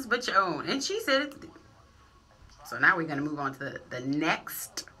nobody's business but your own. And she said it. So now we're going to move on to the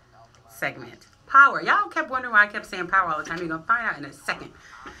next segment. Power. Y'all kept wondering why I kept saying power all the time. You're going to find out in a second.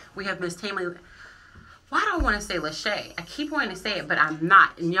 We have Miss Tammy. Why do I want to say Lachey? I keep wanting to say it, but I'm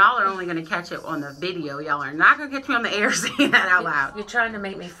not. And y'all are only going to catch it on the video. Y'all are not going to catch me on the air saying that out loud. You're trying to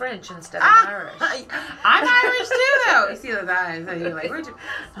make me French instead of Irish. I'm Irish too, though. You see those eyes. And you're like, where'd you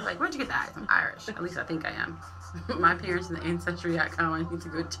get the eyes? I'm Irish. At least I think I am. My parents in the Ancestry.com. I need to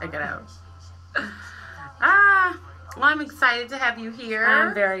go check it out. Well, I'm excited to have you here.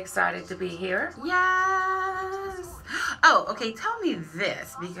 I'm very excited to be here. Yes. Oh, okay. Tell me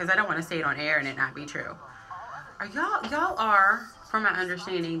this, because I don't want to say it on air and it not be true. Are y'all are, from my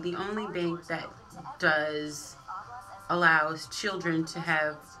understanding, the only bank that allows children to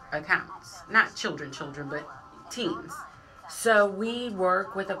have accounts. Not children, but teens. So we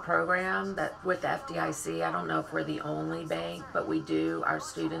work with a program with the FDIC. I don't know if we're the only bank, but we do. Our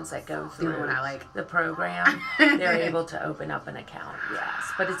students that go through the program, they're able to open up an account,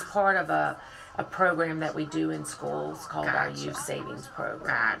 yes. But it's part of a program that we do in schools called our Youth Savings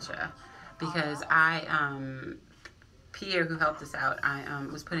Program. Gotcha. Because Pierre, who helped us out, I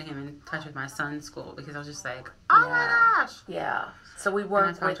was putting him in touch with my son's school because I was just like, oh my gosh. Yeah. So we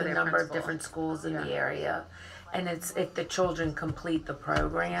work with a number of different schools in the area. And it's if the children complete the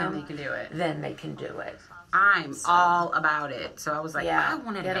program, then they can do it. Then they can do it. I'm all about it. So I was like, I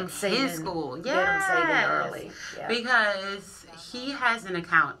wanted to get his school. Get them saving early. Yeah. Because he has an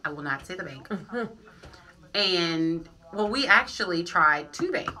account. I will not say the bank. And, well, we actually tried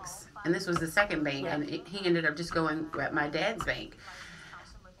 2 banks. And this was the second bank. Yeah. And he ended up just going at my dad's bank.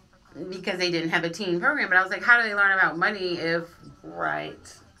 Because they didn't have a teen program. But I was like, how do they learn about money if... Right.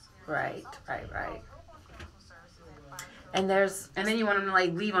 And then you want them to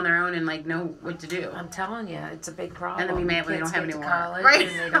like leave on their own and like know what to do. I'm telling you, it's a big problem. And then be mad when they don't have any more. Right?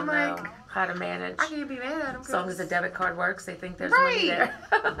 And they don't know how to manage. I can't be mad at them. As long as the debit card works, they think there's money there.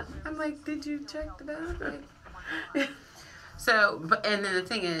 I'm like, did you check the bill? So, and then the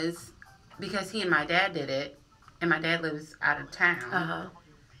thing is, because he and my dad did it, and my dad lives out of town,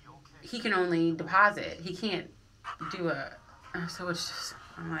 he can only deposit. He can't do so it's just,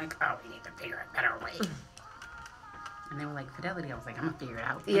 I'm like, oh, we need to figure a better way. And they were like, Fidelity. I was like, I'm going to figure it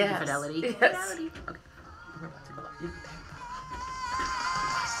out. Yes. Fidelity. Yes. Fidelity. Okay. We're about to go up.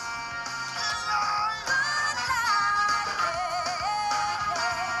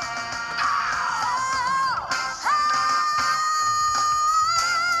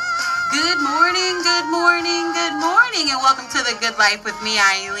 Good morning, and welcome to The Good Life with me,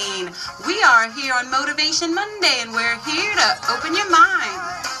 Eileen. We are here on Motivation Monday, and we're here to open your mind.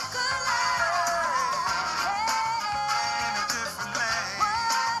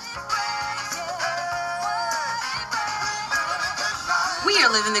 We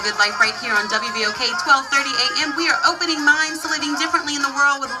are living the good life right here on WBOK 1230 AM. We are opening minds to living differently in the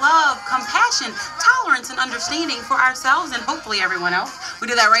world with love, compassion, tolerance, and understanding for ourselves and hopefully everyone else. We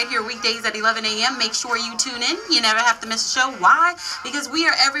do that right here weekdays at 11 a.m. Make sure you tune in. You never have to miss a show. Why? Because we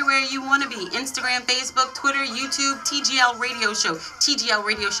are everywhere you want to be. Instagram, Facebook, Twitter, YouTube, TGL Radio Show. TGL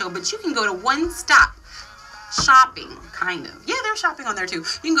Radio Show. But you can go to One Stop Shopping, kind of. Yeah, they're shopping on there too.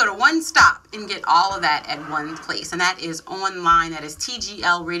 You can go to One Stop and get all of that at one place. And that is online. That is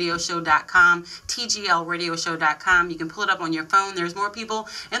tglradioshow.com. tglradioshow.com. You can pull it up on your phone. There's more people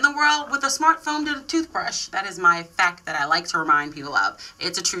in the world with a smartphone than a toothbrush. That is my fact that I like to remind people of.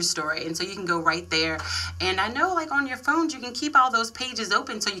 It's a true story. And so you can go right there. And I know like on your phones, you can keep all those pages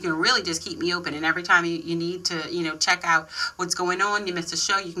open so you can really just keep me open. And every time you need to, check out what's going on, you missed a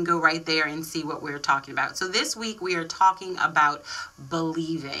show, you can go right there and see what we're talking about. So this week we are talking about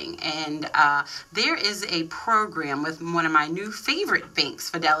believing, and there is a program with one of my new favorite banks,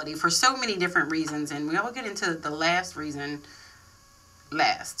 Fidelity, for so many different reasons, and we'll get into the last reason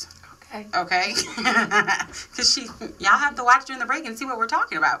last. Okay? Because y'all have to watch during the break and see what we're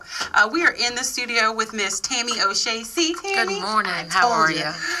talking about. We are in the studio with Miss Tammy O'Shea. See, Tammy? Good morning. How are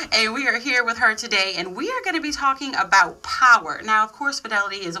you? And we are here with her today, and we are going to be talking about power. Now, of course,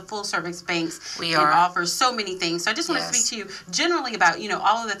 Fidelity is a full-service bank. We and are. offers so many things. So I just want to speak to you generally about,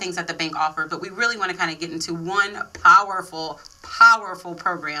 all of the things that the bank offers, but we really want to kind of get into one powerful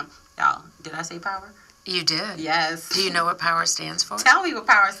program. Y'all, did I say power? You did. Yes. Do you know what POWER stands for? Tell me what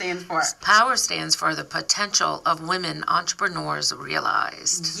POWER stands for. POWER stands for the potential of women entrepreneurs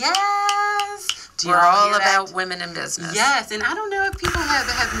realized. Yes. We're all about women in business. Yes, and I don't know if people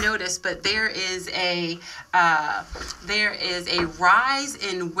have noticed, but there is a rise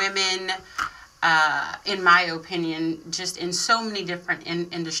in women. In my opinion, just in so many different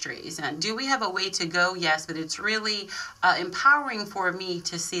industries. And do we have a way to go? Yes, but it's really empowering for me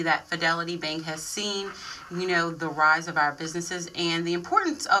to see that Fidelity Bank has seen, the rise of our businesses and the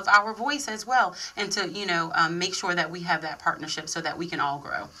importance of our voice as well, and to, make sure that we have that partnership so that we can all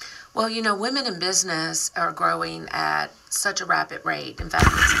grow. Well, women in business are growing at such a rapid rate. In fact,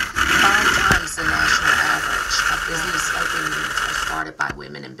 it's 5 times the national average of business openings are started by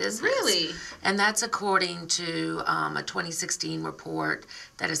women in business. Really? And that's according to a 2016 report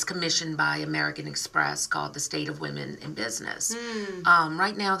that is commissioned by American Express called The State of Women in Business.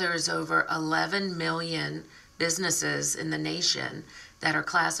 Right now, there is over 11 million businesses in the nation that are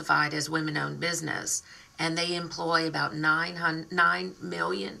classified as women-owned business, and they employ about 9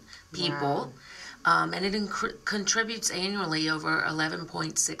 million people. and it contributes annually over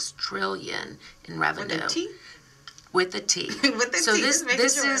 $11.6 trillion in revenue. With a T. With the so T.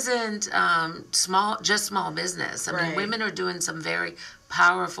 This isn't small business. I mean, women are doing some very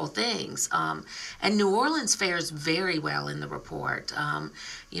powerful things. And New Orleans fares very well in the report.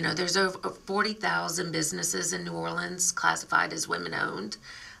 There's over 40,000 businesses in New Orleans classified as women-owned.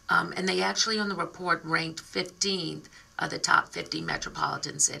 And they actually, on the report, ranked 15th of the top 50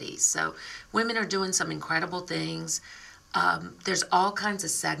 metropolitan cities. So women are doing some incredible things. There's all kinds of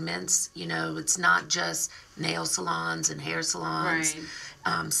segments. It's not just nail salons and hair salons.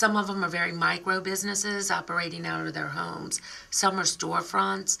 Right. Some of them are very micro businesses operating out of their homes. Some are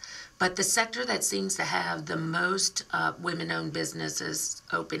storefronts. But the sector that seems to have the most women-owned businesses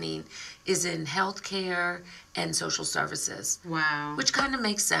opening is in healthcare and social services. Wow. Which kind of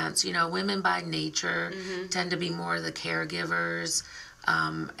makes sense. Women by nature tend to be more the caregivers.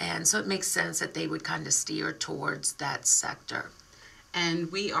 And so it makes sense that they would kind of steer towards that sector.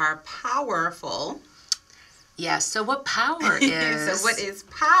 And we are powerful. Yes. So what power is? So what is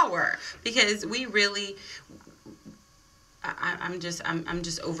power? Because we really, I'm just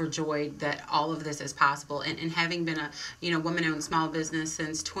overjoyed that all of this is possible. And having been a woman-owned small business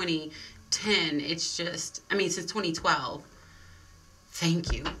since 2010, it's just, since 2012.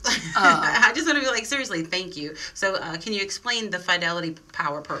 Thank you. I just want to be like, seriously, thank you. So can you explain the Fidelity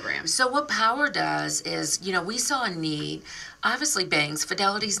Power Program? So what Power does is, we saw a need. Obviously, banks,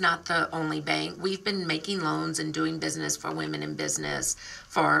 Fidelity's not the only bank. We've been making loans and doing business for women in business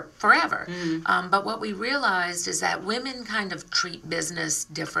for forever. But what we realized is that women kind of treat business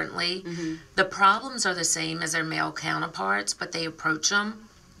differently. The problems are the same as their male counterparts, but they approach them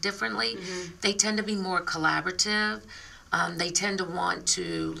differently. They tend to be more collaborative. They tend to want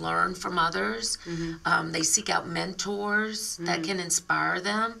to learn from others. They seek out mentors that can inspire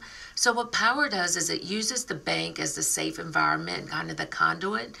them. So what Power does is it uses the bank as the safe environment, kind of the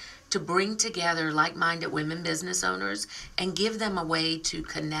conduit, to bring together like-minded women business owners and give them a way to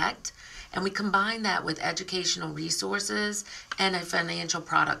connect. And we combine that with educational resources and a financial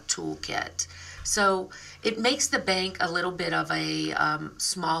product toolkit. So it makes the bank a little bit of a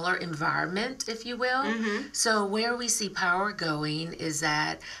smaller environment, if you will. So where we see Power going is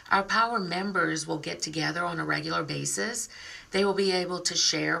that our Power members will get together on a regular basis. They will be able to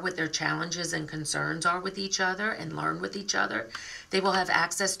share what their challenges and concerns are with each other and learn with each other. They will have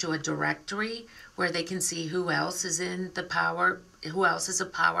access to a directory where they can see who else is in the Power, who else is a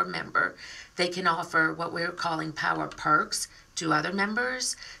Power member. They can offer what we're calling Power perks to other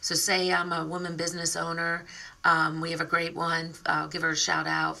members. So say I'm a woman business owner. We have a great one. I'll give her a shout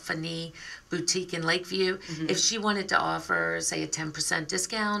out, Fanny Boutique in Lakeview. If she wanted to offer, say, a 10%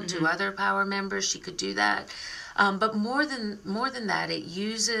 discount to other Power members, she could do that. But more than that, it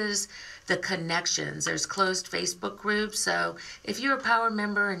uses the connections. There's closed Facebook groups. So if you're a Power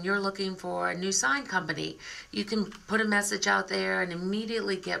member and you're looking for a new sign company, you can put a message out there and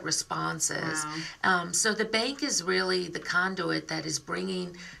immediately get responses. Wow. So the bank is really the conduit that is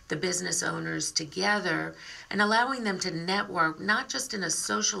bringing the business owners together and allowing them to network, not just in a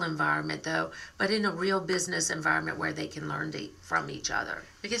social environment though, but in a real business environment where they can learn from each other.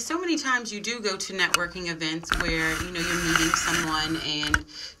 Because so many times you do go to networking events where you're meeting someone and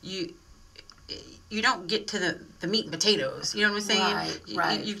you don't get to the meat and potatoes. You know what I'm saying?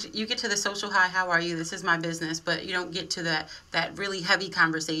 Right. You get to the social hi, how are you? This is my business, but you don't get to that really heavy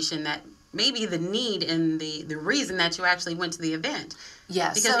conversation that maybe the need and the reason that you actually went to the event.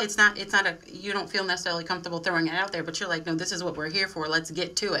 Yes. Because it's not you don't feel necessarily comfortable throwing it out there, but you're like, no, this is what we're here for. Let's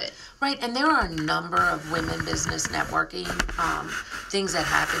get to it. Right. And there are a number of women business networking things that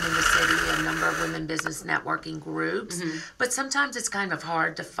happen in the city, a number of women business networking groups. But sometimes it's kind of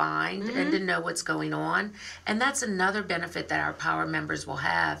hard to find and to know what's going on. And that's another benefit that our Power members will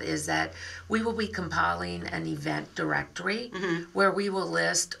have is that we will be compiling an event directory where we will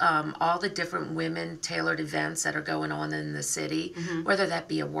list all the different women tailored events that are going on in the city, whether that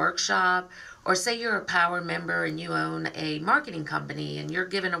be a workshop or say you're a Power member and you own a marketing company and you're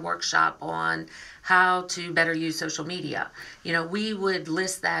given a workshop on how to better use social media. We would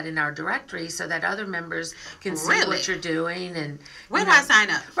list that in our directory so that other members can see what you're doing. And when do I sign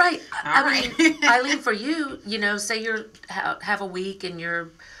up? Right. I mean, Eileen, for you, say you have a week and you're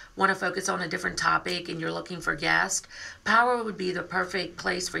want to focus on a different topic and you're looking for guests, Power would be the perfect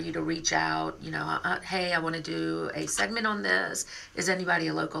place for you to reach out. You know, hey, I want to do a segment on this. Is anybody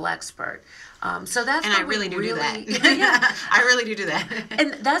a local expert? So that's and I really do that. Yeah, I really do that.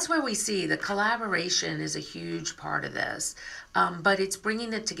 And that's where we see the collaboration is a huge part of this. But it's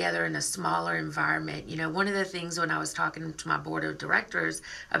bringing it together in a smaller environment. You know, one of the things when I was talking to my board of directors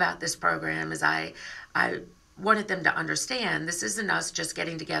about this program is I wanted them to understand this isn't us just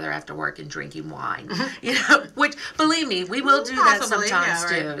getting together after work and drinking wine, you know, which, believe me, we will do that sometimes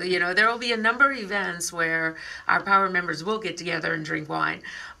too. You know, there will be a number of events where our Power members will get together and drink wine,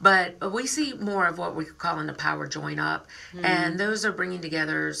 but we see more of what we call in the Power Join Up, and those are bringing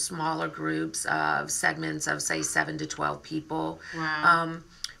together smaller groups of segments of, say, 7 to 12 people. Wow.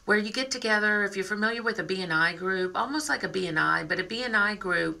 Where you get together, if you're familiar with a B&I group, almost like a B&I, but a B&I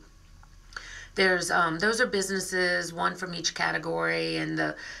group, there's those are businesses, one from each category, and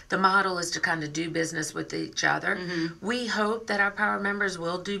the model is to kind of do business with each other. We hope that our Power members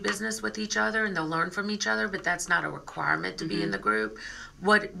will do business with each other and they'll learn from each other, but that's not a requirement to be in the group.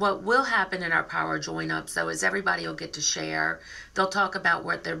 What will happen in our Power Join Ups, though, is everybody will get to share. They'll talk about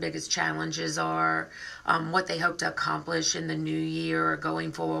what their biggest challenges are, what they hope to accomplish in the new year or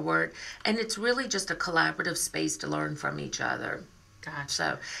going forward, and it's really just a collaborative space to learn from each other. Gotcha.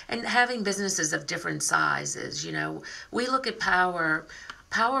 So, and having businesses of different sizes, you know, we look at Power.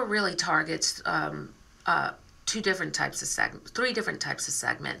 Power really targets three different types of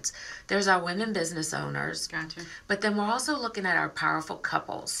segments. There's our women business owners. Gotcha. But then we're also looking at our powerful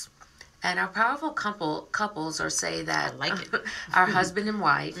couples. And our powerful couples are, say, that our husband and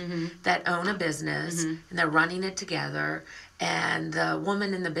wife that own a business and they're running it together, and the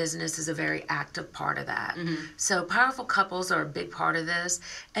woman in the business is a very active part of that. So powerful couples are a big part of this.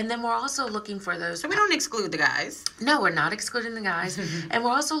 And then we're also looking for those... So we don't exclude the guys. No, we're not excluding the guys. And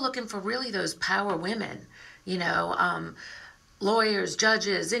we're also looking for really those power women, you know, lawyers,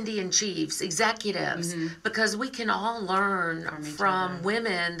 judges, Indian chiefs, executives, because we can all learn from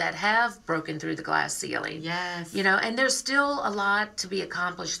women that have broken through the glass ceiling. Yes. You know, and there's still a lot to be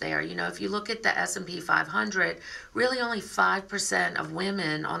accomplished there. You know, if you look at the S&P 500, really only 5% of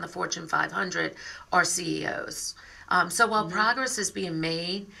women on the Fortune 500 are CEOs. So while progress is being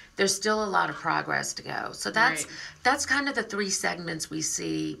made, there's still a lot of progress to go. So that's kind of the three segments we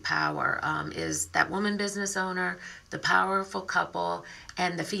see Power, is that woman business owner, the powerful couple,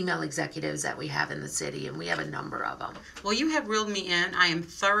 and the female executives that we have in the city, and we have a number of them. Well, you have reeled me in. I am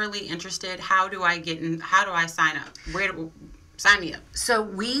thoroughly interested. How do I get in? How do I sign up? Sign me up. So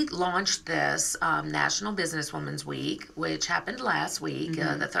we launched this National Businesswomen's Week, which happened last week.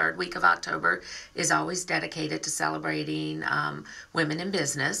 The third week of October is always dedicated to celebrating women in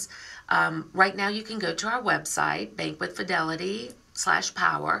business. Right now you can go to our website,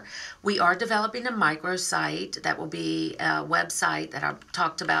 bankwithfidelity.com/power. We are developing a microsite that will be a website that I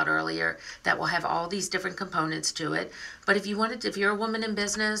talked about earlier that will have all these different components to it. But if you're a woman in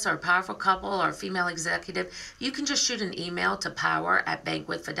business or a powerful couple or a female executive, you can just shoot an email to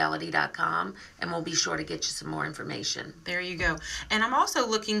power@bankwithfidelity.com and we'll be sure to get you some more information. There you go. And I'm also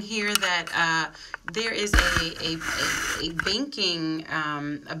looking here that there is a banking,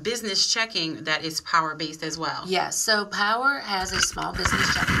 a business checking that is Power-based as well. Yes, so Power has a small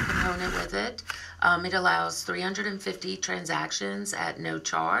business checking component with it. It allows 350 transactions at no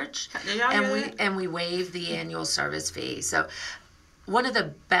charge, and we waive the annual service fee. So one of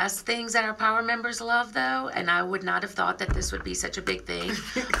the best things that our Power members love, though, and I would not have thought that this would be such a big thing,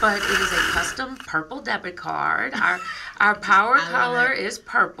 but it is a custom purple debit card. Our Power color is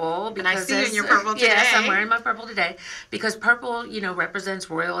purple. And I see you in your purple today. Yes, I'm wearing my purple today because purple, you know, represents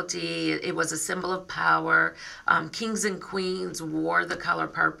royalty. It was a symbol of power. Kings and queens wore the color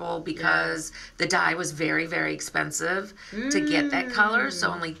purple because the dye was very, very expensive to get that color,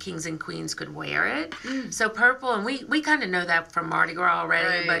 so only kings and queens could wear it. So purple, and we kind of know that from Mardi Gras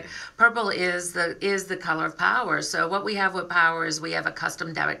already, but purple is the color of power. So what we have with Power is we have a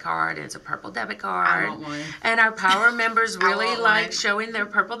custom debit card, and it's a purple debit card. I want one. And our Power members really like showing their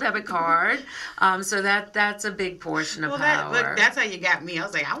purple debit card. So that's a big portion of Power. That's how you got me. I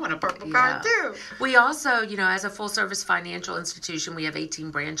was like, I want a purple card too. We also, you know, as a full service financial institution, we have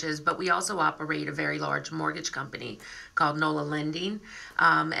 18 branches, but we also operate a very large mortgage company. called NOLA Lending.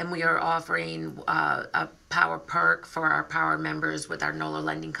 And we are offering a power perk for our power members with our NOLA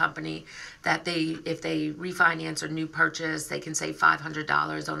Lending Company that if they refinance or new purchase, they can save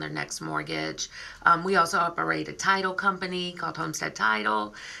 $500 on their next mortgage. We also operate a title company called Homestead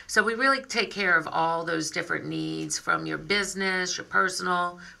Title. So we really take care of all those different needs from your business, your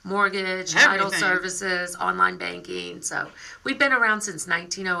personal, mortgage, title services, online banking. So we've been around since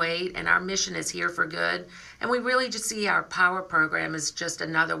 1908, and our mission is here for good. And we really just see our power program as just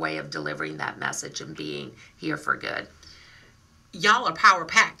another way of delivering that message and being here for good. Y'all are power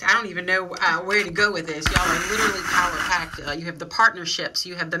packed. I don't even know where to go with this. Y'all are literally power packed. You have the partnerships,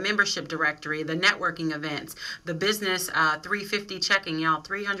 you have the membership directory, the networking events, the business 350 checking, y'all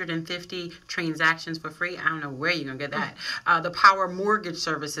 350 transactions for free. I don't know where you're gonna get that. The power mortgage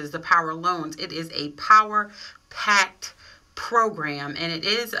services, the power loans. It is a power packed program, and it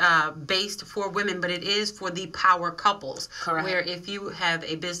is based for women, but it is for the power couples. Correct. Where if you have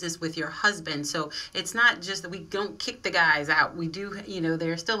a business with your husband, so it's not just that we don't kick the guys out. We do,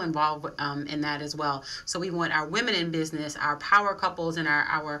 they're still involved in that as well. So we want our women in business, our power couples, and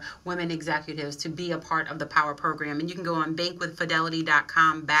our women executives to be a part of the power program. And you can go on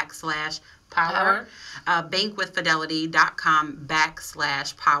bankwithfidelity.com/power,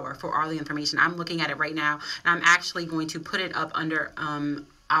 bankwithfidelity.com/power for all the information. I'm looking at it right now, and I'm actually going to put it up under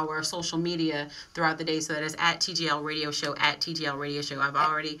our social media throughout the day, so that is at TGL Radio Show, at TGL Radio Show. I've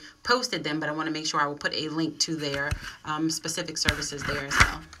already posted them, but I want to make sure I will put a link to their specific services there as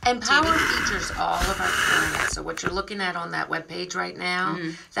well. And Power features all of our clients. So what you're looking at on that webpage right now,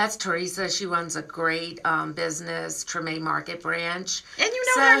 that's Teresa. She runs a great business, Treme Market Branch. And you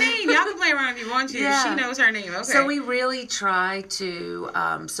know her name. Y'all can play around if you want to. Yeah. She knows her name. Okay. So we really try to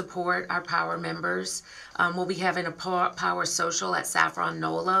support our Power members. We'll be having a Power Social at Saffron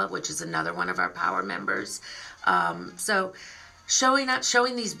NOLA, which is another one of our Power members. So showing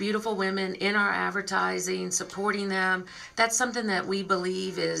these beautiful women in our advertising, supporting them, that's something that we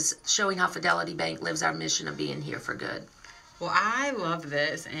believe is showing how Fidelity Bank lives our mission of being here for good. Well, I love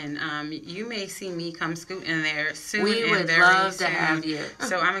this, and you may see me come scooting in there soon. We would love to have you.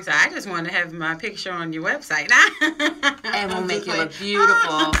 So I'm excited. I just want to have my picture on your website. And we'll make you look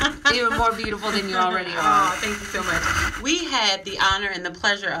beautiful, even more beautiful than you already are. Oh, thank you so much. We had the honor and the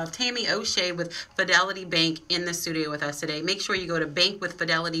pleasure of Tammy O'Shea with Fidelity Bank in the studio with us today. Make sure you go to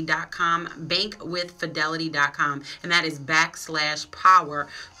bankwithfidelity.com, bankwithfidelity.com, and that is /power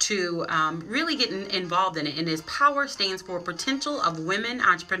to really get involved in it. And this power stands for potential of women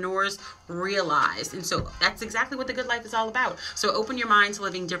entrepreneurs realized. And so that's exactly what the good life is all about. So open your mind to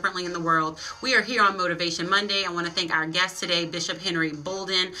living differently in the world. We are here on Motivation Monday. I want to thank our guest today, Bishop Henry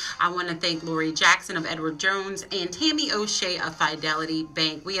Bolden. I want to thank Lori Jackson of Edward Jones and Tammy O'Shea of Fidelity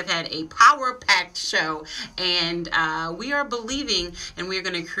Bank. We have had a power-packed show, and we are believing, and we are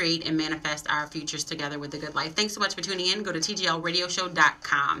going to create and manifest our futures together with the good life. Thanks so much for tuning in. Go to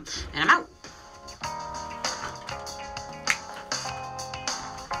tglradioshow.com, and I'm out.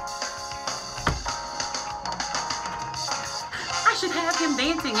 Should have him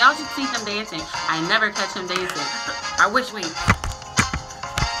dancing. Y'all should see him dancing. I never catch him dancing. I wish we...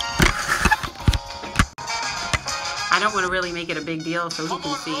 I don't want to really make it a big deal so he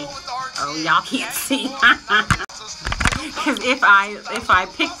can see. Oh, y'all can't see. Because if I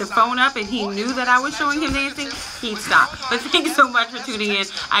picked the phone up and he knew that I was showing him dancing, he'd stop. But thanks so much for tuning in.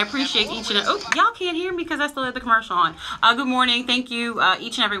 I appreciate each and every... Oh, y'all can't hear me because I still had the commercial on. Good morning. Thank you,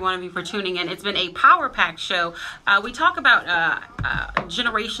 each and every one of you, for tuning in. It's been a power-packed show. We talk about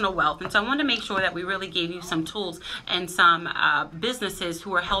generational wealth, and so I wanted to make sure that we really gave you some tools and some businesses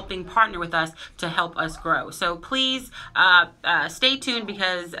who are helping partner with us to help us grow. So please stay tuned,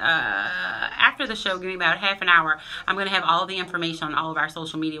 because after the show, give me about half an hour, I'm going to have all the information on all of our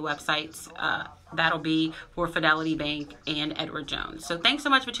social media websites. That'll be for Fidelity Bank and Edward Jones. So thanks so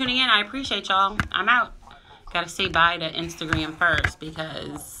much for tuning in. I appreciate y'all. I'm out. Got to say bye to Instagram first,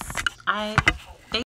 because I